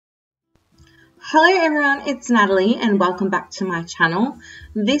Hello everyone, it's Natalie and welcome back to my channel.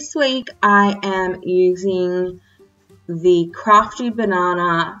 This week I am using the Crafty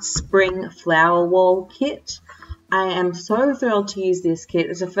Banana Spring Flower Wall kit. I am so thrilled to use this kit.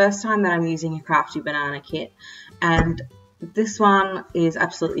 It's the first time that I'm using a Crafty Banana kit and this one is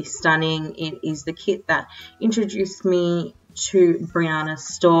absolutely stunning. It is the kit that introduced me to Brianna's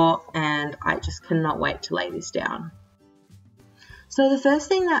store and I just cannot wait to lay this down. So the first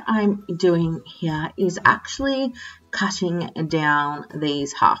thing that I'm doing here is actually cutting down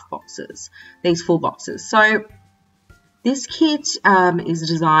these half boxes, these full boxes. So this kit is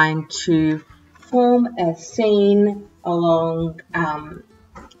designed to form a scene along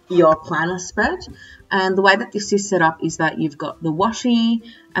your planner spread. And the way that this is set up is that you've got the washi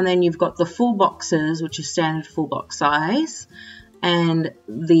and then you've got the full boxes, which is standard full box size, and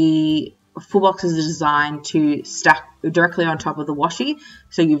the full boxes are designed to stack directly on top of the washi,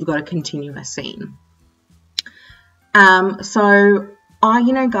 so you've got a continuous scene. So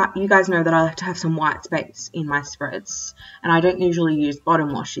you guys know that I like to have some white space in my spreads, and I don't usually use bottom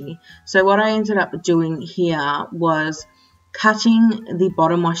washi. So what I ended up doing here was cutting the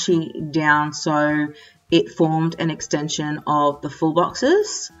bottom washi down so it formed an extension of the full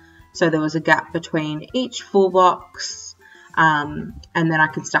boxes. So there was a gap between each full box. And then I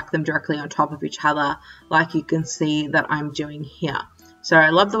can stack them directly on top of each other like you can see that I'm doing here. So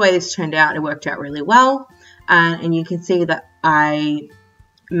I love the way this turned out. It worked out really well, and you can see that I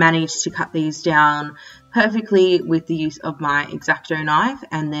managed to cut these down perfectly with the use of my X-Acto knife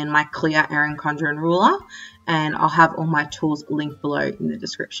and then my clear Erin Condren ruler, and I'll have all my tools linked below in the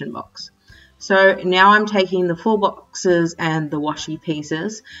description box. So now I'm taking the full boxes and the washi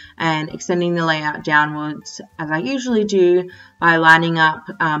pieces and extending the layout downwards as I usually do by lining up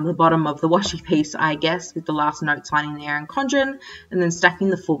the bottom of the washi piece, I guess, with the last notes lining the Erin Condren, and then stacking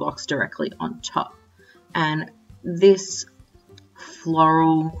the full box directly on top. And this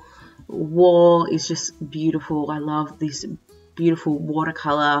floral wall is just beautiful. I love this beautiful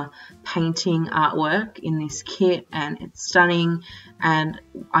watercolor painting artwork in this kit, and it's stunning. And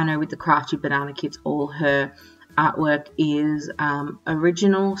I know with the Crafty Banana kits, all her artwork is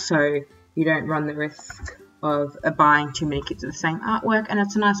original, so you don't run the risk of buying too many kits of the same artwork, and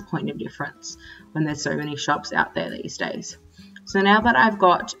it's a nice point of difference when there's so many shops out there these days. So now that I've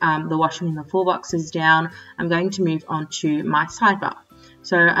got the washi and the full boxes down, I'm going to move on to my sidebar.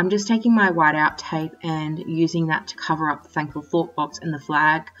 So I'm just taking my whiteout tape and using that to cover up the Thankful Thought box and the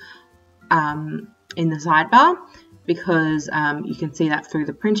flag in the sidebar, because you can see that through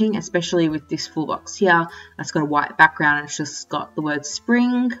the printing, especially with this full box here. That's got a white background and it's just got the word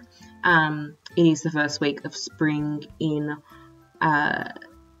spring. It is the first week of spring in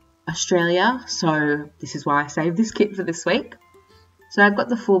Australia, so this is why I saved this kit for this week. So I've got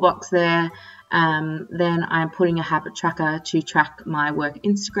the full box there. Then I'm putting a habit tracker to track my work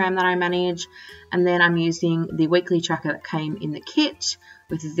Instagram that I manage, and then I'm using the weekly tracker that came in the kit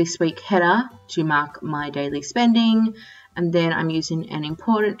with this week header to mark my daily spending, and then I'm using an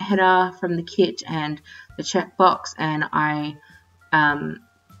important header from the kit and the checkbox, and I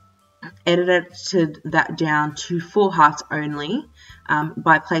edited that down to 4 hearts only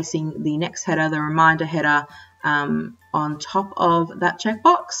by placing the next header, the reminder header, on top of that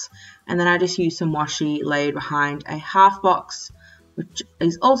checkbox, and then I just use some washi laid behind a half box, which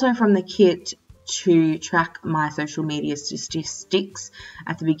is also from the kit, to track my social media statistics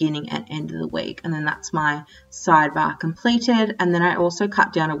at the beginning and end of the week. And then that's my sidebar completed, and then I also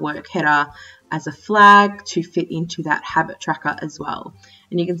cut down a work header as a flag to fit into that habit tracker as well.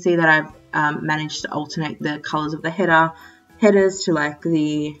 And you can see that I've managed to alternate the colors of the headers to like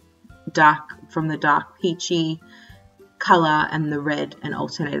the dark peachy color and the red, and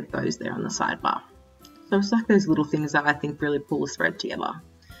alternated those there on the sidebar. So it's like those little things that I think really pull the spread together.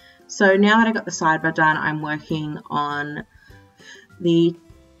 So now that I got the sidebar done, I'm working on the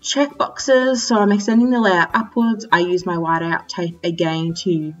check boxes. So I'm extending the layout upwards. I use my whiteout tape again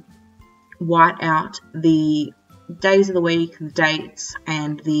to white out the days of the week, the dates,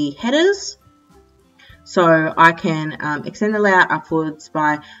 and the headers. So I can extend the layout upwards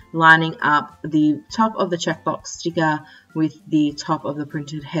by lining up the top of the checkbox sticker with the top of the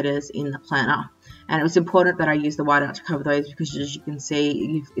printed headers in the planner. And it was important that I use the whiteout to cover those because, as you can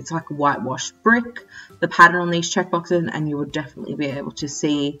see, it's like a whitewashed brick, the pattern on these checkboxes, and you will definitely be able to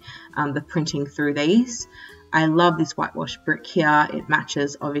see the printing through these. I love this whitewashed brick here. It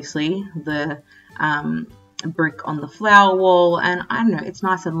matches, obviously, the brick on the flower wall, and I don't know, it's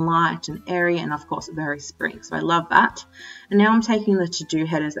nice and light and airy, and of course very spring, so I love that. And now I'm taking the to-do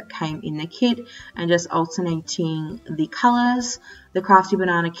headers that came in the kit and just alternating the colours. The Crafty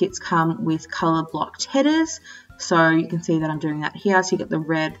Banana kits come with colour blocked headers, so you can see that I'm doing that here. So you get the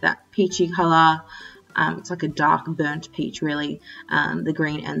red, that peachy colour, it's like a dark burnt peach really, the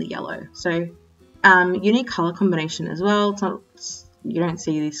green and the yellow. So unique colour combination as well. You don't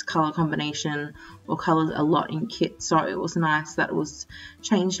see this colour combination or colours a lot in kits, so it was nice that it was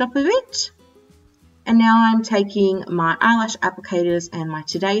changed up a bit. And now I'm taking my eyelash applicators and my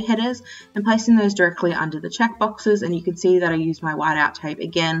today headers and placing those directly under the check boxes, and you can see that I used my whiteout tape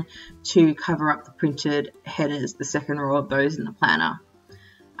again to cover up the printed headers, the second row of those in the planner.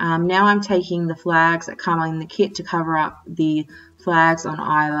 Now I'm taking the flags that come in the kit to cover up the flags on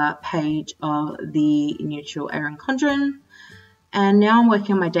either page of the neutral Erin Condren. And now I'm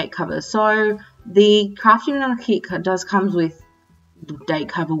working on my date covers. So the Crafty Banana kit does come with the date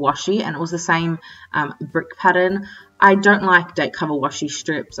cover washi, and it was the same brick pattern. I don't like date cover washi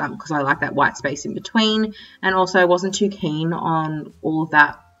strips because I like that white space in between, and also I wasn't too keen on all of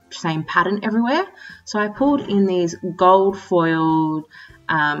that same pattern everywhere. So I pulled in these gold foiled,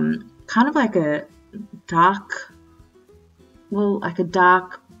 kind of like a dark,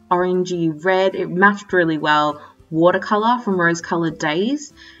 orangey red. It matched really well, watercolor from Rose Colored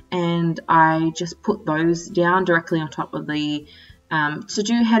Days, and I just put those down directly on top of the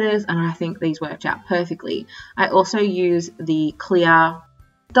to-do headers, and I think these worked out perfectly. I also use the clear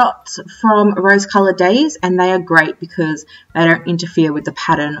dots from Rose Colored Days, and they are great because they don't interfere with the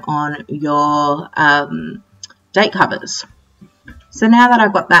pattern on your date covers. So now that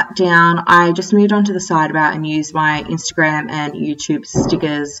I've got that down, I just moved on to the sidebar and used my Instagram and YouTube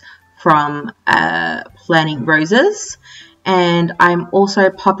stickers from Planning Roses, and I'm also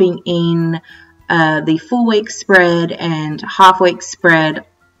popping in the full week spread and half week spread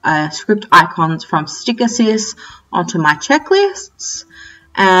script icons from Sticker Sis onto my checklists.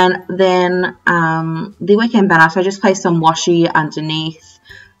 And then the weekend banner, so I just placed some washi underneath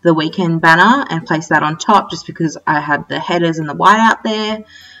the weekend banner and placed that on top just because I had the headers and the white out there.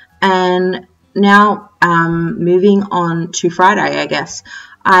 And now moving on to Friday, I guess,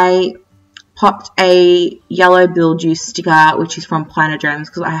 I popped a yellow bill due sticker, which is from Planner Gems,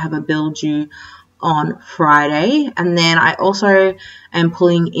 because I have a bill due on Friday. And then I also am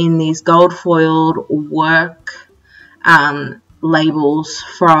pulling in these gold foiled work labels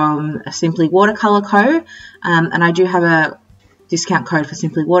from Simply Watercolor Co. And I do have a discount code for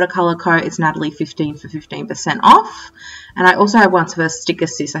Simply Watercolor Co. It's Natalie15 for 15% off. And I also have one for Sticker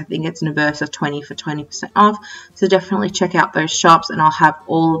Sis. I think it's Naversa20 for 20% off. So definitely check out those shops, and I'll have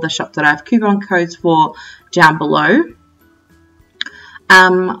all of the shops that I have coupon codes for down below.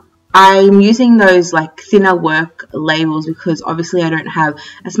 I'm using those like thinner work labels because obviously I don't have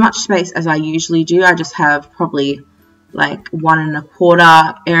as much space as I usually do. I just have probably like 1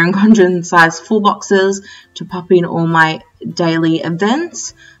 1/4 Erin Condren size full boxes to pop in all my daily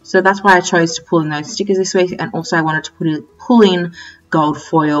events. So that's why I chose to pull in those stickers this week, and also I wanted to pull in gold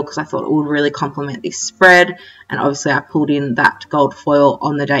foil because I thought it would really complement this spread, and obviously I pulled in that gold foil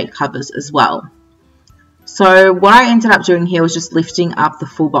on the date covers as well. So what I ended up doing here was just lifting up the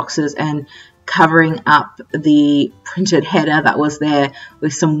full boxes and covering up the printed header that was there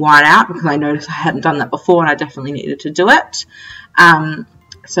with some white out because I noticed I hadn't done that before and I definitely needed to do it.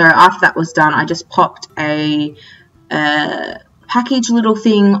 So after that was done, I just popped a package little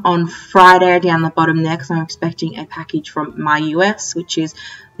thing on Friday down the bottom there because I'm expecting a package from My US, which is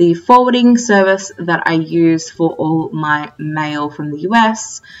the forwarding service that I use for all my mail from the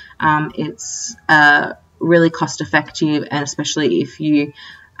US. It's really cost effective, and especially if you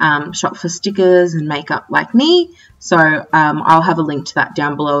shop for stickers and makeup like me. So I'll have a link to that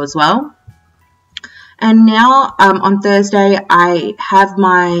down below as well. And now on Thursday, I have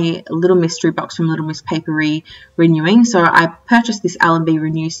my little mystery box from Little Miss Papery renewing. So I purchased this L&B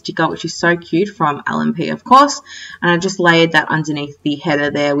Renew sticker, which is so cute, from L&P, of course. And I just layered that underneath the header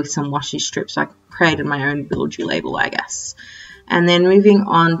there with some washi strips. So I created my own bill due label, I guess. And then moving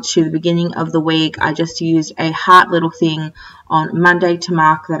on to the beginning of the week, I just used a heart little thing on Monday to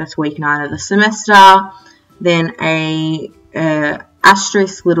mark that it's week 9 of the semester. Then a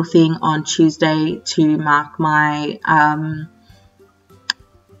asterisk little thing on Tuesday to mark my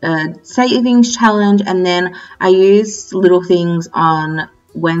savings challenge. And then I used little things on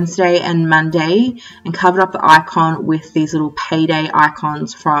Wednesday and Monday and covered up the icon with these little payday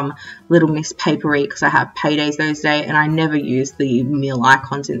icons from Little Miss Papery because I have paydays those days and I never use the meal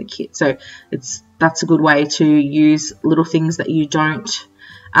icons in the kit. So that's a good way to use little things that you don't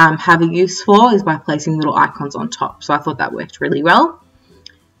have a use for is by placing little icons on top. So I thought that worked really well.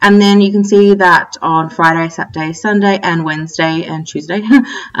 And then you can see that on Friday, Saturday, Sunday, and Wednesday and Tuesday,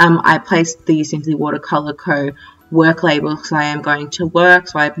 I placed the Simply Watercolor Co. work label because I am going to work,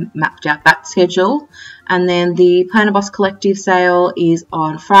 so I mapped out that schedule. And then the Planner Boss Collective sale is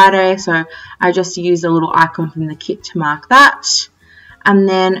on Friday, so I just used a little icon from the kit to mark that. And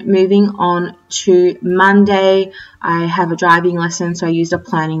then moving on to Monday, I have a driving lesson, so I used a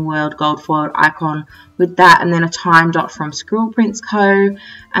Planning World gold foiled icon with that, and then a time dot from Scribble Prints Co.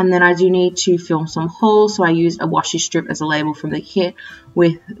 And then I do need to film some hauls, so I used a washi strip as a label from the kit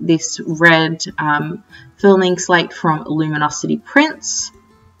with this red filming slate from Luminosity Prints.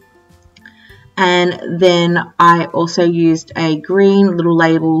 And then I also used a green little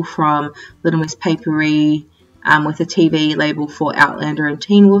label from Little Miss Papery with a TV label for Outlander and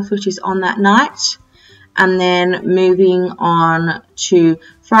Teen Wolf, which is on that night. And then moving on to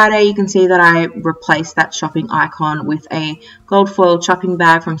Friday, you can see that I replaced that shopping icon with a gold foiled shopping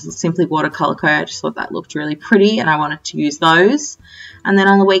bag from Simply Watercolor Co. I just thought that looked really pretty and I wanted to use those. And then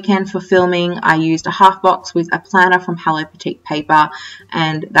on the weekend for filming, I used a half box with a planner from Hello Petite Paper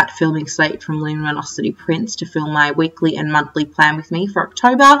and that filming slate from Luminosity Prints to film my weekly and monthly plan with me for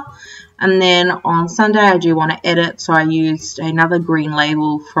October. And then on Sunday, I do want to edit, so I used another green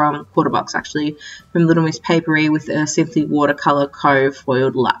label from Quarterbox, actually, from Little Miss Papery with a Simply Watercolor Co.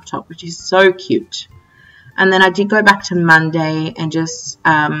 foiled laptop, which is so cute. And then I did go back to Monday and just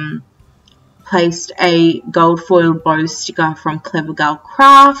placed a gold foiled bow sticker from Clever Girl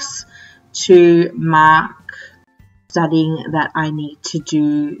Crafts to mark studying that I need to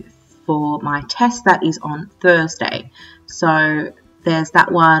do for my test that is on Thursday. So there's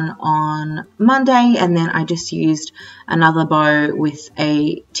that one on Monday, and then I just used another bow with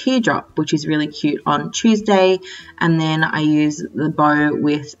a teardrop, which is really cute, on Tuesday, and then I used the bow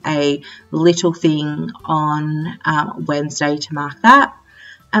with a little thing on Wednesday to mark that.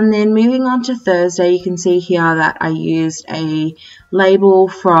 And then moving on to Thursday, you can see here that I used a label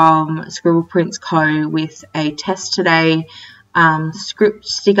from Scribble Prints Co. with a test today script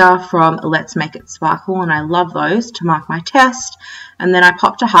sticker from Let's Make It Sparkle, and I love those to mark my test. And then I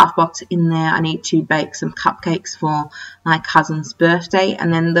popped a half box in there. I need to bake some cupcakes for my cousin's birthday,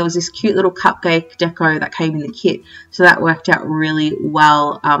 and then there was this cute little cupcake deco that came in the kit, so that worked out really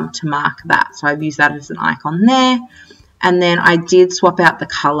well to mark that. So I've used that as an icon there. And then I did swap out the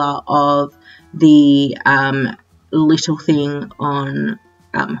colour of the little thing on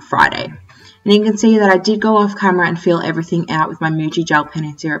Friday. And you can see that I did go off camera and fill everything out with my Muji gel pen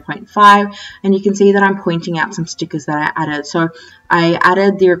in 0.5, and you can see that I'm pointing out some stickers that I added. So I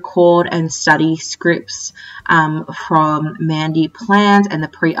added the record and study scripts from Mandy Plans and the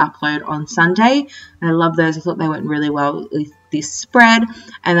pre-upload on Sunday, and I love those. I thought they went really well with this spread.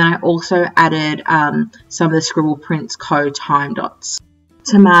 And then I also added some of the Scribble Prints Co. time dots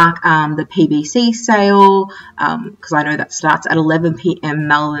to mark the PBC sale, because I know that starts at 11 PM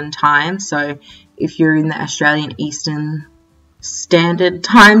Melbourne time, so if you're in the Australian Eastern Standard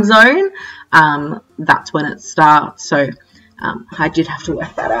Time Zone, that's when it starts. So I did have to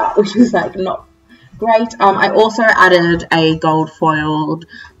work that out, which is like not great. I also added a gold foiled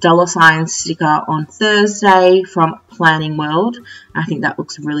 $ sticker on Thursday from Planning World. I think that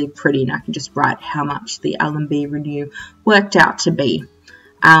looks really pretty, and I can just write how much the L&B Renew worked out to be.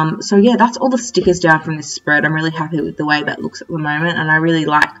 So yeah, that's all the stickers down from this spread. I'm really happy with the way that looks at the moment, and I really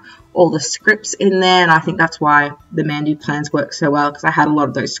like all the scripts in there, and I think that's why the Mandy plans work so well, because I had a lot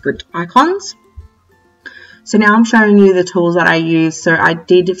of those script icons. So now I'm showing you the tools that I use. So I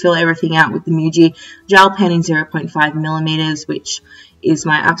did fill everything out with the Muji gel pen in 0.5 millimeters, which is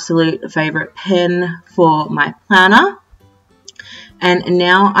my absolute favorite pen for my planner. And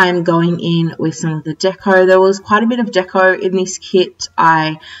now I'm going in with some of the deco. There was quite a bit of deco in this kit.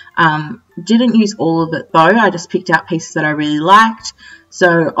 I didn't use all of it though. I just picked out pieces that I really liked.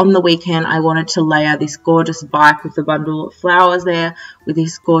 So on the weekend, I wanted to layer this gorgeous bike with a bundle of flowers there, with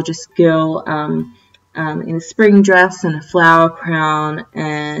this gorgeous girl in a spring dress and a flower crown,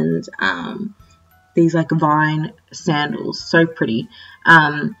 and these like vine sandals. So pretty.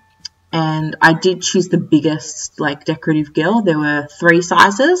 And I did choose the biggest like decorative girl. There were 3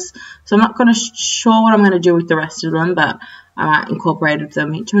 sizes, so I'm not sure what I'm going to do with the rest of them, but I might incorporate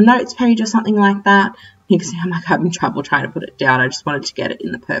them into a notes page or something like that. You can see I'm like having trouble trying to put it down. I just wanted to get it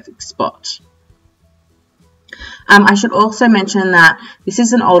in the perfect spot. I should also mention that this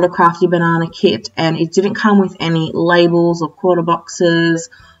is an older Crafty banana kit, and it didn't come with any labels or quarter boxes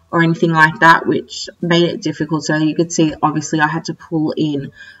or anything like that, which made it difficult. So you could see, obviously, I had to pull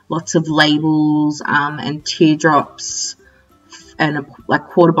in lots of labels and teardrops and like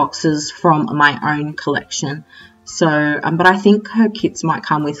quarter boxes from my own collection. So, but I think her kits might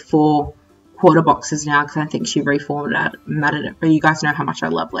come with 4 quarter boxes now, because I think she reformatted it. But you guys know how much I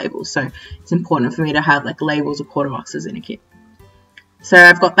love labels, so it's important for me to have like labels or quarter boxes in a kit. So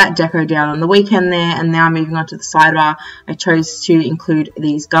I've got that deco down on the weekend there, and now moving on to the sidebar. I chose to include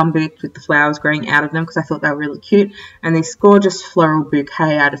these gum boots with the flowers growing out of them because I thought they were really cute, and this gorgeous floral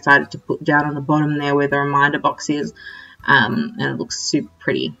bouquet I decided to put down on the bottom there where the reminder box is, and it looks super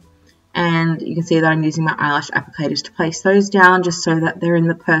pretty. And you can see that I'm using my eyelash applicators to place those down just so that they're in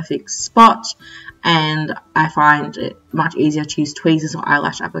the perfect spot, and I find it much easier to use tweezers or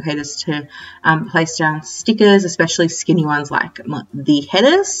eyelash applicators to place down stickers, especially skinny ones like the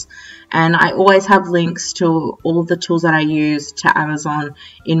headers. And I always have links to all of the tools that I use to Amazon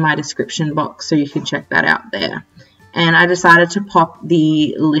in my description box, so you can check that out there. And I decided to pop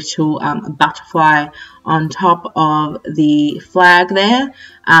the little butterfly on top of the flag there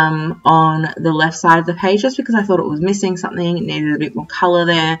on the left side of the page, just because I thought it was missing something. It needed a bit more colour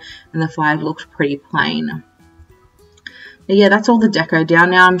there, and the flag looked pretty plain. But yeah, that's all the deco down.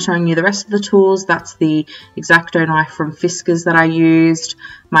 Now I'm showing you the rest of the tools. That's the X-Acto knife from Fiskars that I used,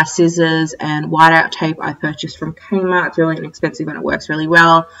 my scissors and whiteout tape I purchased from Kmart. It's really inexpensive and it works really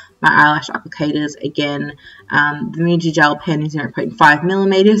well. My eyelash applicators again, the Muji gel pen is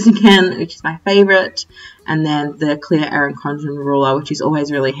 0.5mm again, which is my favourite, and then the clear Erin Condren ruler, which is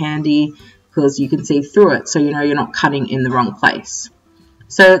always really handy because you can see through it, so you know you're not cutting in the wrong place.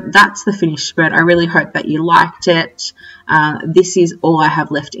 So that's the finished spread. I really hope that you liked it. This is all I have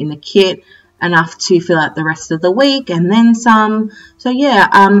left in the kit, enough to fill out the rest of the week and then some. So yeah,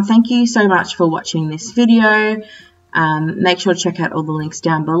 thank you so much for watching this video. Make sure to check out all the links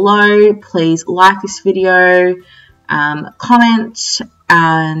down below. Please like this video, comment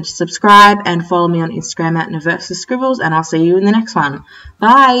and subscribe, and follow me on Instagram at naversascribbles, and I'll see you in the next one.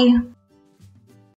 Bye!